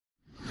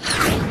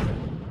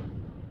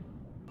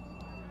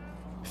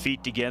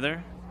Feet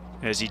together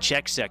as he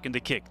checks second to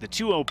kick. The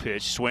 2-0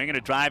 pitch, swing and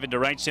a drive into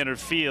right center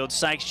field.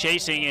 Sykes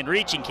chasing and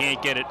reaching,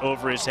 can't get it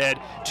over his head.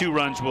 2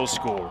 runs will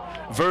score.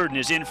 Verdon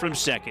is in from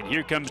second.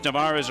 Here comes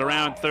Navarez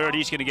around third.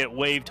 He's going to get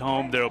waved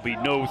home. There will be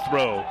no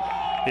throw.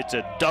 It's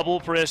a double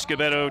for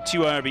Escobedo,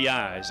 2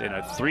 RBIs, and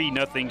a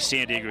 3-0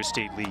 San Diego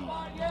State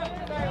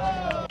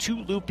lead.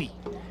 Too loopy.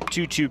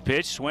 2-2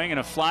 pitch, swing and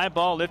a fly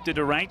ball lifted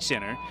to right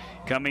center.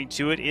 Coming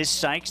to it is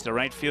Sykes. The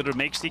right fielder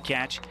makes the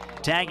catch.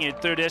 Tagging at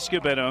third,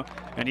 Escobedo,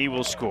 and he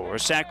will score. A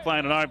sac fly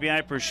and an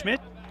RBI per Schmidt.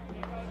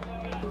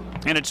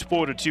 And it's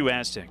 4-2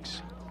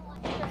 Aztecs.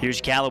 Here's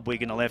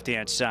Calabwig on the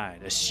left-hand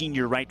side, a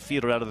senior right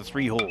fielder out of the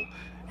 3-hole.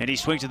 And he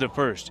swings to the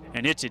first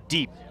and hits it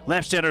deep.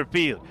 Left center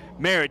field.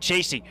 Merritt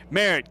chasing.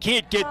 Merritt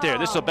can't get there.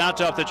 This will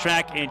bounce off the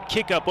track and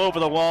kick up over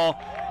the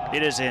wall.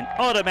 It is an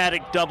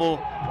automatic double.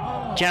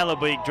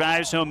 Calabwig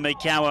drives home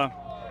Maikawa,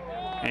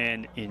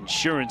 and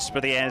insurance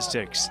for the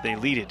Aztecs. They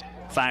lead it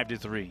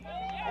 5-3.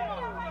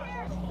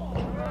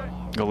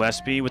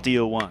 Gillespie with the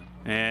 0-1,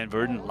 and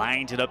Verdon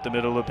lines it up the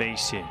middle of the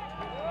base hit.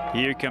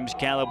 Here comes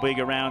Calabwig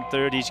around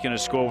third. He's going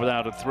to score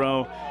without a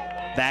throw.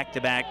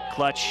 Back-to-back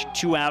clutch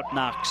 2-out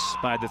knocks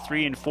by the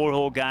 3- and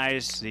 4-hole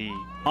guys, the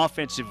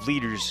offensive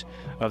leaders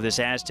of this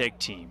Aztec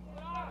team.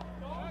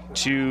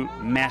 2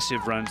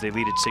 massive runs. They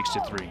lead it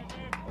 6-3.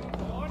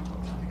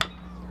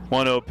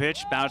 1-0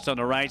 pitch, bounced on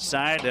the right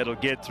side. That'll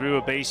get through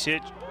a base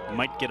hit.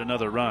 Might get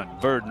another run.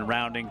 Verdon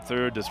rounding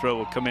third. The throw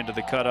will come into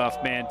the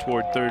cutoff man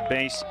toward third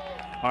base.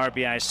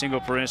 RBI single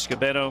for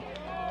Escobedo.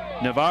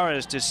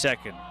 Navarez to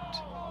second.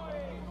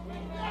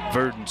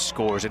 Verdon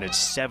scores, and it's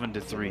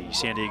 7-3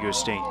 San Diego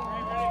State.